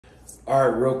All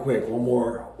right, real quick, one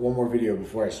more video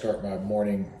before I start my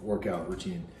morning workout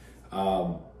routine.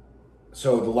 So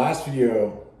the last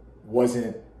video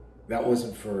wasn't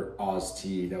for Oz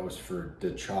T, that was for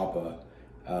Dachapa.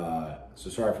 So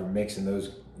sorry for mixing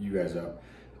those you guys up.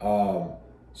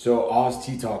 So Oz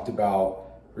T talked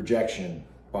about rejection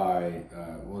by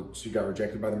so you got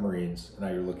rejected by the Marines, and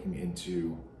now you're looking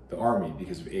into the Army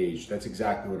because of age. That's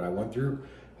exactly what I went through.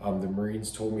 The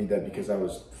Marines told me that because I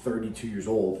was 32 years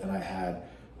old and I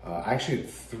actually had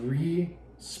 3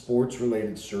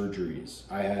 sports-related surgeries.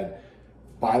 I had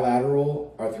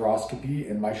bilateral arthroscopy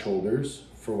in my shoulders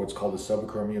for what's called a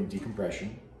subacromial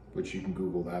decompression, which you can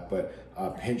Google that, but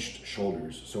pinched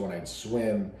shoulders. So when I'd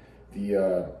swim,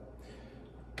 I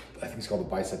think it's called the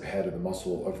bicep head of the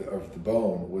muscle of the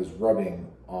bone was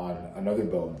rubbing on another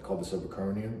bone called the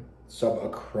subacromium,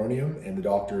 and the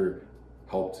doctor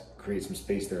helped create some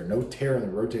space there. No tear in the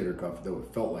rotator cuff, though it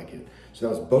felt like it. So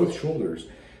that was both shoulders.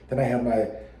 Then I had my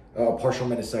partial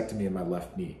meniscectomy in my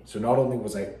left knee. So not only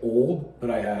was I old,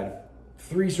 but I had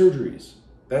 3 surgeries.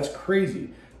 That's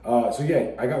crazy. So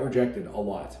yeah, I got rejected a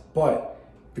lot. But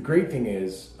the great thing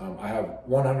is I have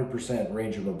 100%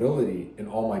 range of mobility in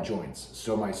all my joints.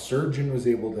 So my surgeon was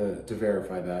able to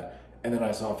verify that. And then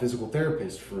I saw a physical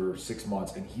therapist for 6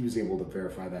 months, and he was able to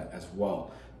verify that as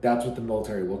well. That's what the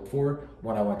military looked for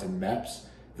when I went to MEPS.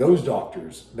 Those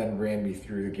doctors then ran me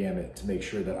through the gamut to make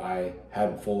sure that I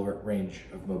had full range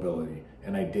of mobility,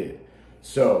 and I did.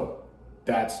 So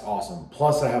that's awesome.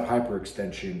 Plus I have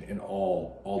hyperextension in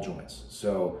all joints.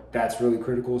 So that's really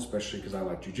critical, especially because I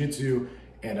like jujitsu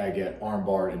and I get arm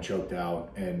barred and choked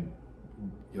out and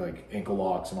like ankle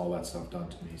locks and all that stuff done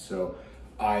to me. So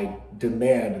I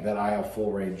demand that I have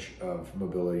full range of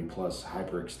mobility plus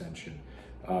hyperextension.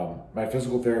 My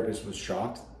physical therapist was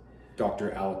shocked.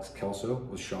 Dr. Alex Kelso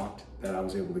was shocked that I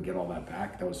was able to get all that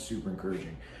back. That was super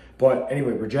encouraging. But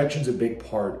anyway, rejection's a big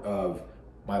part of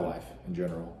my life in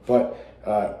general. But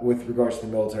with regards to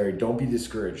the military, don't be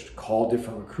discouraged. Call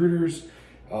different recruiters.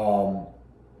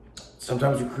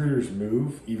 Sometimes recruiters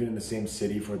move even in the same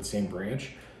city for the same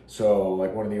branch. So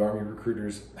like one of the Army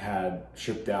recruiters had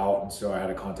shipped out, and so I had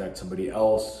to contact somebody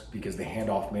else because the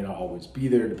handoff may not always be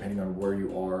there depending on where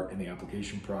you are in the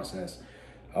application process.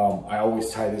 I always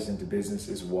tie this into business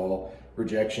as well.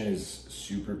 Rejection is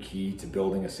super key to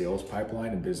building a sales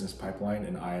pipeline and business pipeline,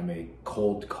 and I am a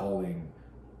cold calling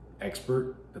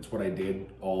expert. That's what I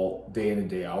did all day in and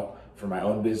day out for my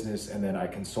own business, and then I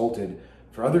consulted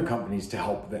for other companies to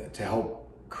help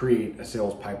create a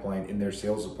sales pipeline in their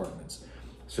sales departments.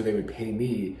 So they would pay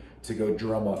me to go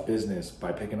drum up business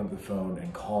by picking up the phone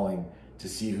and calling to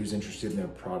see who's interested in their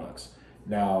products.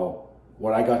 Now,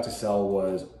 what I got to sell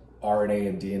was RNA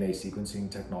and DNA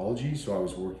sequencing technology. So I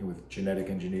was working with genetic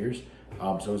engineers.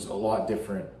 So it's a lot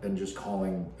different than just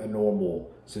calling a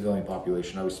normal civilian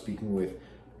population. I was speaking with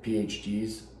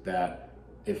PhDs that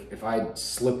if I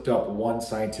slipped up one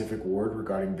scientific word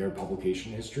regarding their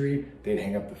publication history, they'd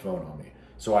hang up the phone on me.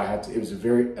 So it was a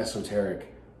very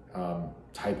esoteric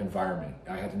type environment.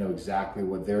 I had to know exactly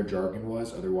what their jargon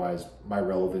was, otherwise my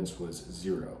relevance was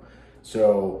 0.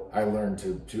 So I learned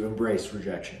to embrace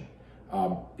rejection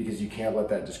because you can't let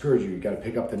that discourage you. You got to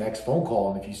pick up the next phone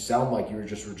call, and if you sound like you were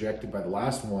just rejected by the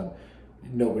last one,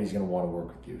 nobody's going to want to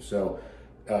work with you. So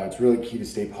it's really key to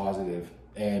stay positive,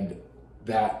 and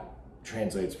that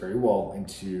translates very well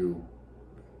into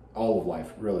all of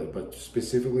life, really, but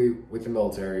specifically with the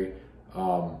military.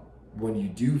 When you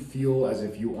do feel as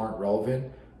if you aren't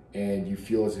relevant and you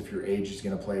feel as if your age is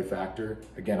going to play a factor,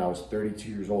 again, I was 32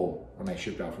 years old when I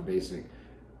shipped out for basic.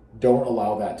 Don't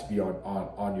allow that to be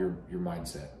on your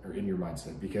mindset or in your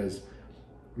mindset, because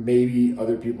maybe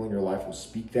other people in your life will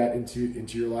speak that into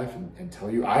your life and tell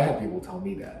you. I had people tell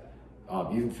me that,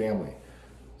 even family,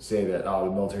 say that, oh,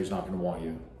 the military's not going to want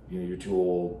you. You know, you're too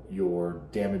old, you're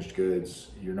damaged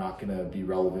goods, you're not going to be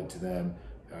relevant to them.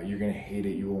 You're going to hate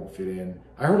it, you won't fit in.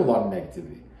 I heard a lot of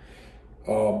negativity,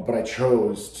 but I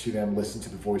chose to then listen to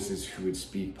the voices who would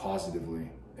speak positively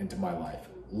into my life.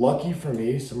 Lucky for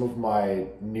me, some of my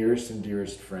nearest and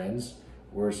dearest friends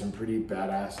were some pretty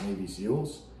badass Navy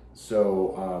SEALs.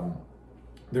 So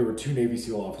there were 2 Navy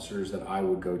SEAL officers that I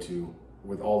would go to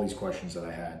with all these questions that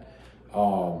I had.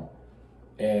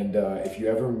 If you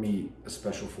ever meet a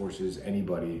Special Forces,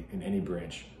 anybody in any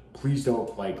branch, please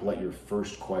don't let your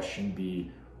first question be,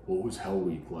 what was Hell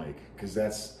Week like? Because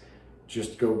that's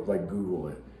just go Google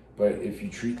it. But if you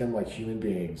treat them like human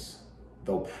beings,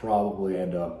 they'll probably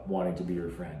end up wanting to be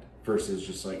your friend versus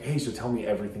just hey, so tell me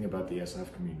everything about the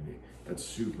SF community. That's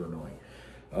super annoying.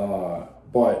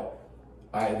 But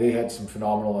they had some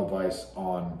phenomenal advice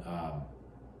on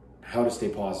how to stay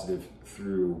positive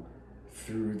through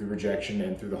through the rejection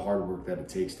and through the hard work that it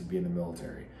takes to be in the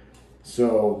military.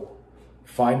 So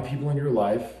find people in your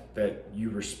life that you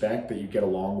respect, that you get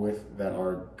along with, that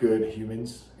are good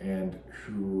humans and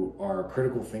who are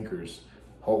critical thinkers,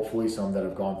 hopefully some that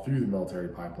have gone through the military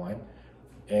pipeline,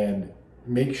 and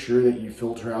make sure that you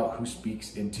filter out who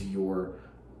speaks into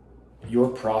your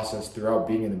process throughout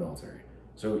being in the military.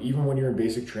 So even when you're in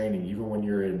basic training, even when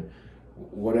you're in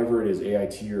whatever it is,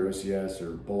 AIT or OCS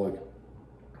or Bullock,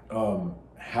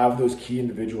 have those key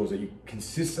individuals that you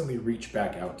consistently reach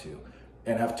back out to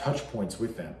and have touch points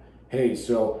with them. Hey,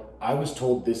 so I was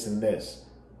told this and this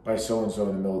by so-and-so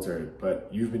in the military, but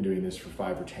you've been doing this for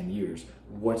 5 or 10 years.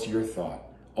 What's your thought?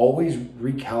 Always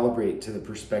recalibrate to the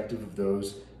perspective of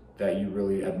those that you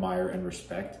really admire and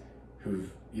respect,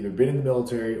 who've either been in the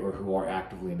military or who are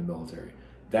actively in the military.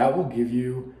 That will give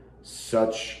you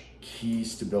such key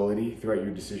stability throughout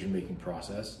your decision-making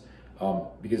process,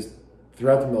 because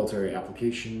throughout the military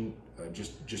application,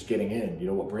 just getting in, you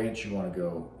know, what branch you want to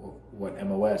go, what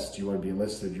MOS, do you want to be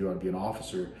enlisted, do you want to be an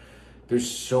officer? There's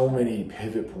so many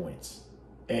pivot points,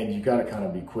 and you got to kind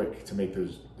of be quick to make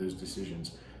those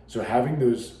decisions. So having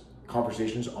those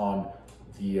conversations on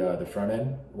the front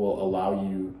end will allow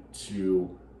you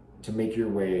to make your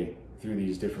way through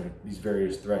these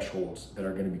various thresholds that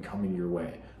are going to be coming your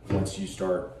way once you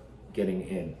start getting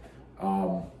in.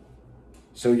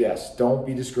 So yes, don't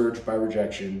be discouraged by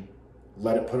rejection.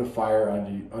 Let it put a fire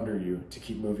under you to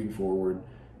keep moving forward.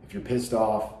 If you're pissed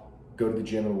off, go to the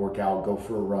gym and work out, go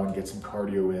for a run, get some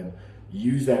cardio in.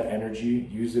 Use that energy,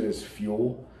 use it as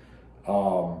fuel,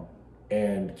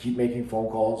 and keep making phone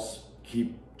calls,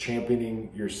 keep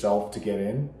championing yourself to get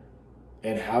in,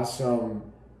 and have some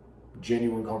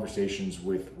genuine conversations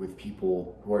with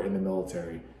people who are in the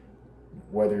military.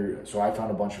 So I found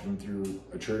a bunch of them through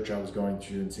a church I was going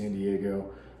to in San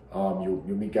Diego. You'll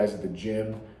meet guys at the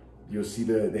gym. You'll see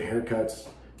the haircuts,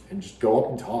 and just go up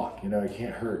and talk. You know, it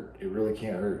can't hurt. It really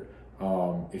can't hurt.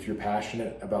 If you're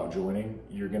passionate about joining,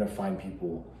 you're gonna find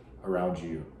people around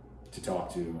you to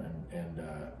talk to, and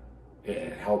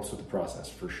it helps with the process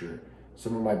for sure.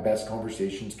 Some of my best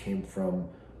conversations came from,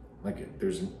 like,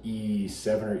 there's an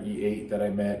E7 or E8 that I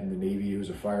met in the Navy. He was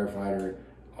a firefighter.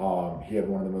 He had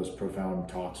one of the most profound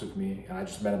talks with me, and I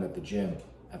just met him at the gym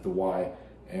at the Y.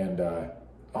 And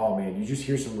oh man, you just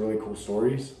hear some really cool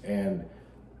stories and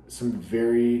some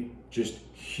very just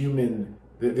human,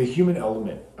 the human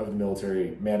element of the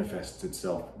military manifests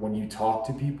itself when you talk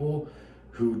to people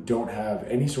who don't have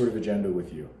any sort of agenda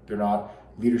with you. They're not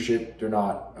leadership, they're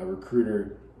not a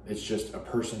recruiter. It's just a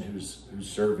person who's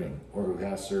serving or who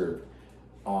has served.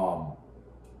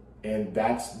 And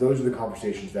those are the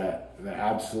conversations that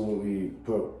absolutely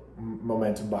put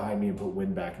momentum behind me and put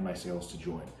wind back in my sails to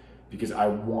join, because I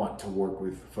want to work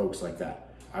with folks like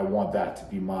that. I want that to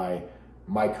be my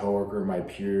coworker, my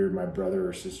peer, my brother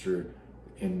or sister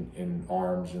in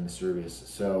arms in the service.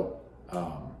 So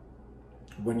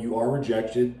when you are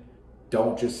rejected,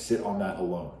 don't just sit on that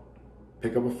alone.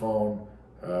 Pick up a phone,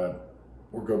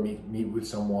 or go meet with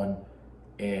someone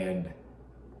and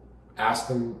ask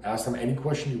them any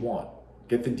question you want.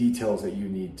 Get the details that you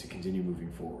need to continue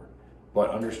moving forward.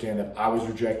 But understand that I was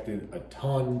rejected a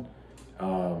ton,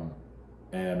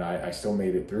 and I still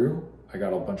made it through. I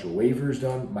got a bunch of waivers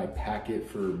done. My packet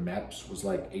for MEPS was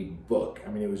like a book. I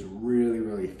mean, it was really,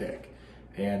 really thick.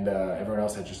 And everyone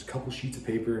else had just a couple sheets of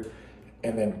paper,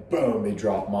 and then boom, they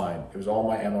dropped mine. It was all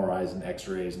my MRIs and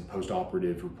x-rays and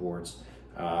post-operative reports,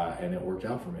 and it worked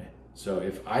out for me. So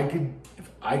if I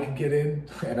could get in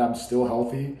and I'm still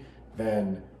healthy,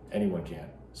 then anyone can.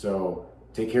 So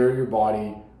take care of your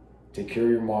body, take care of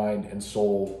your mind and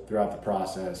soul throughout the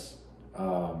process.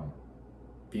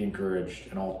 Be encouraged,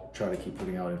 and I'll try to keep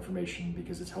putting out information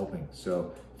because it's helping.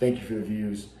 So thank you for the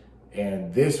views.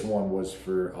 And this one was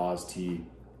for Oz T,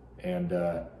 and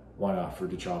why not for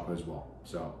DeChapa as well.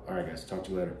 So, all right guys, talk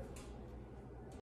to you later.